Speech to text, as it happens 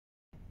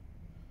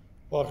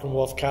Welcome to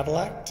Wolfe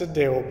Cadillac.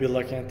 Today we'll be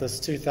looking at this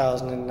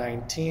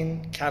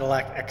 2019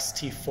 Cadillac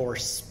XT4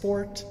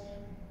 Sport.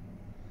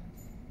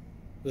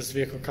 This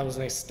vehicle comes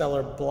in a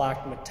stellar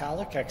black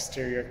metallic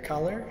exterior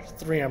color,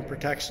 3M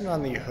protection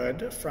on the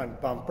hood,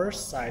 front bumper,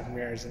 side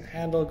mirrors, and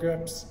handle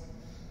grips.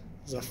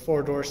 It's a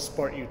four-door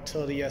sport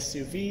utility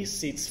SUV,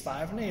 seats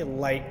 5 in a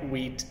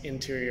lightweight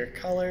interior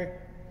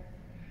color,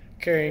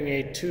 carrying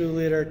a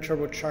 2-liter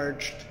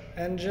turbocharged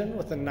engine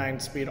with a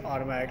 9-speed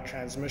automatic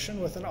transmission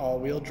with an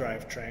all-wheel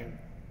drivetrain.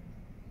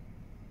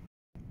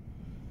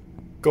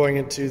 Going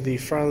into the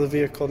front of the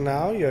vehicle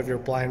now, you have your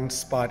blind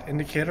spot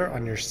indicator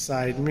on your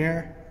side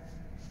mirror.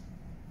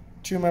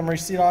 2 memory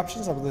seat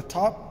options up at the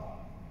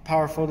top,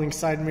 power folding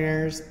side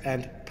mirrors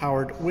and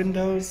powered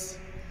windows.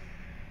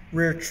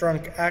 Rear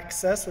trunk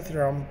access with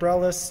your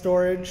umbrella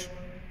storage.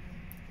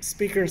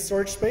 Speaker and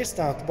storage space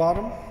down at the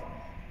bottom.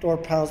 Door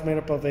panels made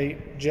up of a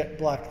jet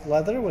black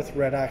leather with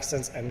red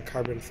accents and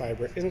carbon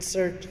fiber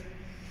insert.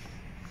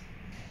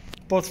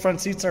 Both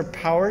front seats are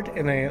powered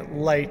in a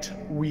light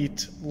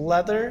wheat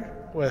leather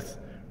with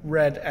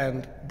red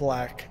and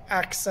black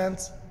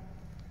accents.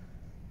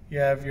 You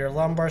have your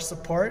lumbar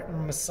support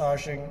and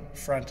massaging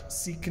front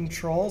seat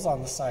controls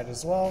on the side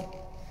as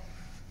well.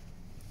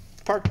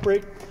 Park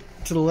brake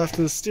to the left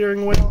of the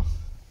steering wheel.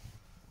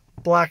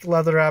 Black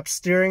leather wrapped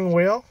steering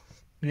wheel.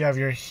 You have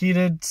your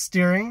heated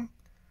steering.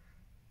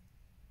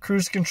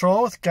 Cruise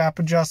control with gap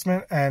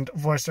adjustment and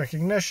voice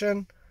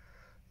recognition.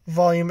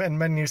 Volume and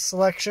menu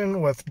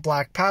selection with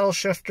black paddle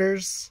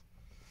shifters.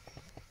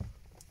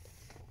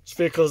 This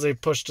vehicle is a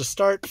push to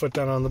start, foot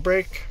down on the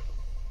brake.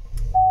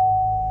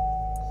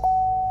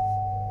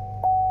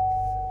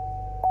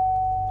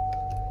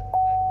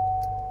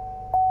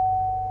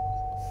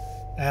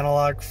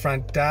 Analog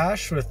front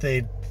dash with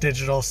a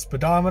digital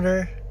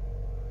speedometer.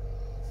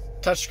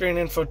 Touchscreen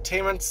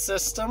infotainment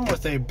system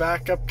with a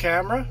backup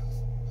camera.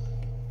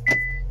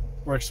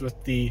 Works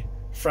with the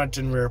front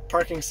and rear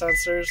parking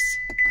sensors.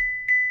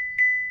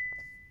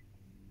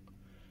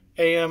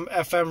 AM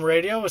FM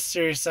radio with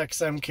Sirius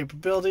XM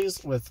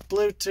capabilities with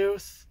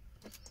Bluetooth.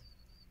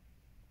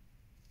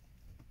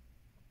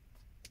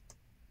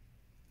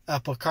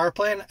 Apple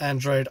CarPlay and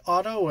Android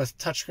Auto with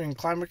touchscreen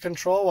climate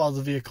control while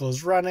the vehicle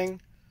is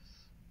running.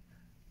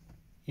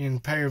 You can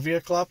pair your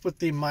vehicle up with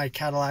the My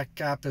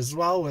Cadillac app as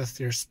well with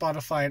your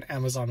Spotify and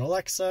Amazon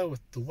Alexa with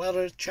the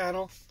weather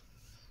channel.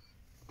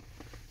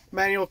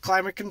 Manual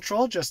climate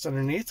control just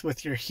underneath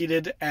with your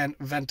heated and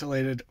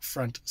ventilated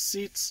front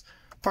seats.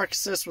 Park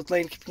assist with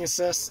lane keeping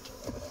assist.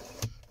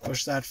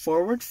 Push that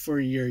forward for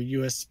your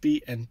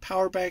USB and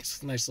power banks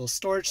with nice little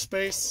storage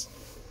space.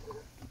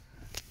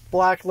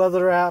 Black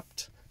leather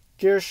wrapped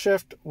gear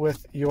shift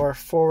with your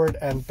forward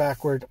and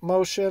backward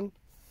motion.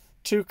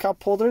 2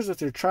 cup holders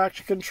with your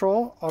traction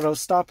control, auto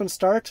stop and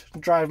start,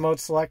 drive mode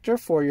selector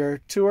for your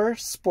Tour,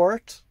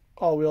 Sport,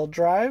 all-wheel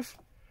drive.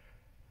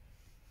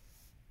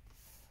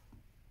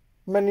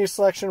 Menu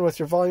selection with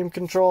your volume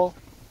control.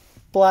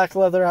 Black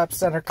leather wrapped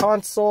center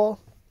console.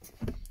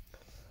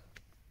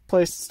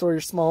 Place to store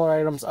your smaller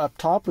items up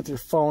top with your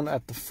phone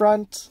at the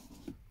front.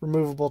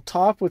 Removable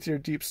top with your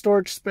deep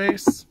storage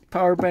space.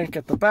 Power bank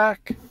at the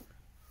back.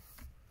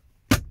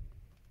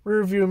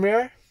 Rear view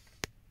mirror.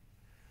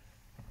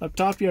 Up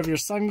top you have your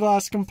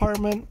sunglass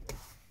compartment.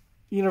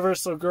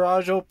 Universal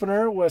garage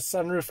opener with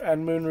sunroof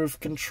and moonroof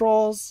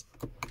controls.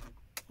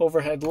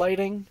 Overhead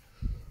lighting.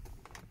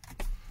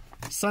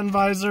 Sun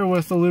visor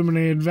with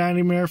illuminated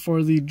vanity mirror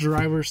for the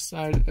driver's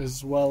side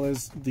as well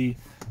as the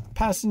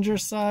passenger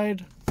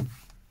side.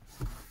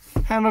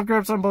 Handle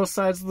grips on both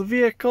sides of the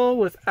vehicle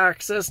with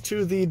access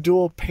to the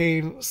dual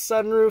pane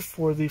sunroof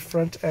for the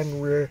front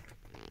and rear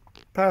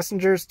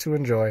passengers to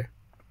enjoy.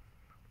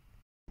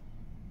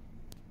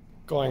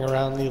 Going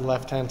around the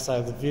left-hand side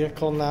of the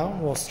vehicle now,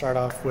 we'll start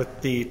off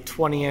with the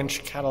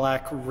 20-inch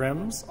Cadillac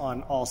rims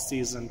on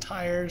all-season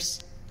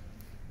tires.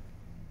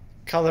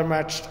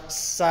 Color-matched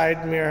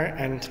side mirror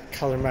and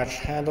color-matched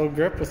handle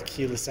grip with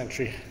keyless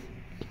entry.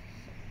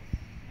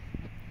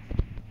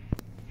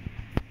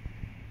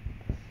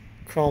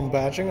 Chrome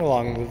badging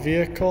along the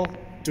vehicle.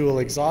 Dual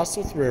exhaust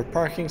with rear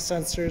parking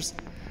sensors.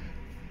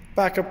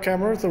 Backup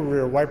camera with a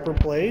rear wiper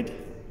blade.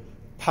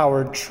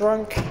 Powered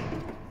trunk.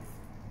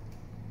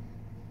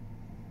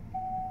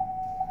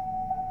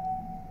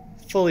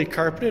 Fully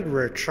carpeted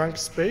rear trunk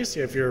space.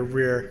 You have your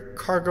rear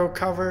cargo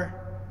cover.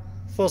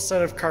 Full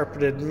set of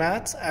carpeted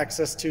mats,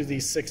 access to the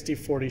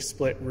 60-40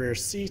 split rear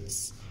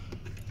seats.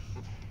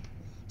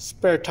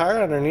 Spare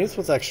tire underneath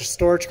with extra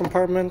storage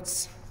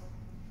compartments.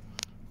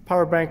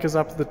 Power bank is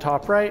up at the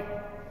top right.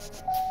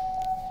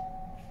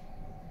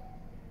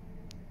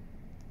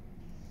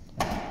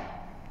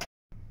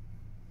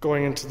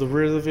 Going into the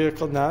rear of the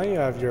vehicle now, you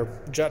have your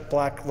jet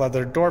black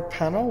leather door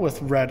panel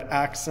with red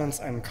accents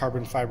and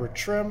carbon fiber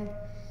trim.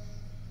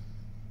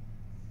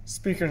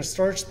 Speaker and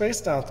storage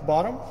space down at the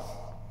bottom.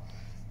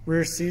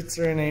 Rear seats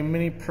are in a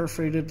mini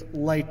perforated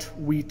light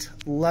wheat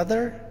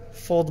leather.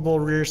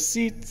 Foldable rear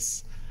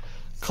seats.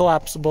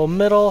 Collapsible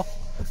middle.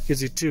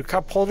 Gives you 2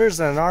 cup holders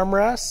and an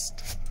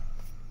armrest.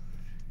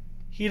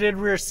 Heated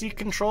rear seat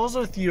controls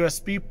with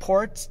USB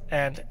ports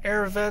and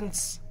air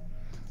vents.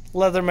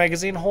 Leather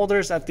magazine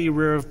holders at the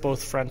rear of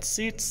both front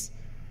seats.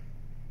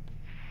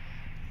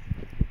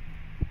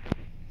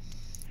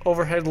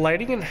 Overhead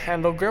lighting and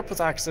handle grip with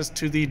access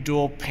to the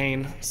dual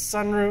pane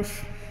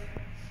sunroof.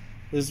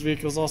 This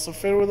vehicle is also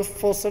fitted with a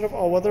full set of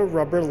all-weather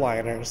rubber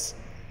liners.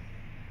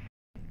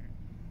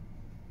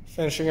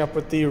 Finishing up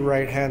with the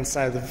right-hand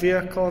side of the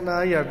vehicle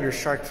now, you have your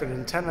shark fin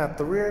antenna at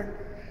the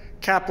rear,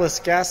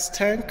 capless gas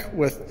tank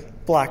with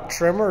black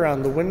trim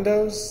around the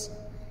windows.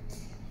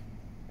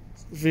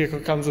 The vehicle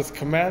comes with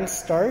command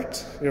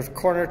start. You have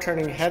corner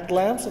turning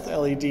headlamps with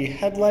LED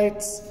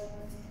headlights,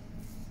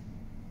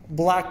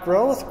 black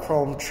grille with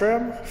chrome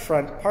trim,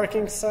 front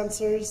parking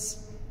sensors.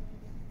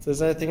 If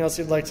there's anything else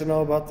you'd like to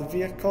know about the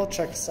vehicle,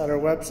 check us out our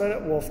website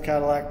at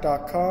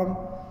wolfecadillac.com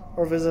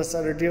or visit us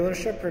at our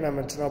dealership in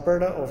Edmonton,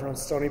 Alberta over on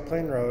Stony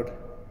Plain Rd.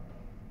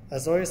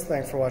 As always,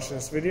 thanks for watching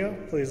this video.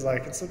 Please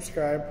like and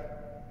subscribe.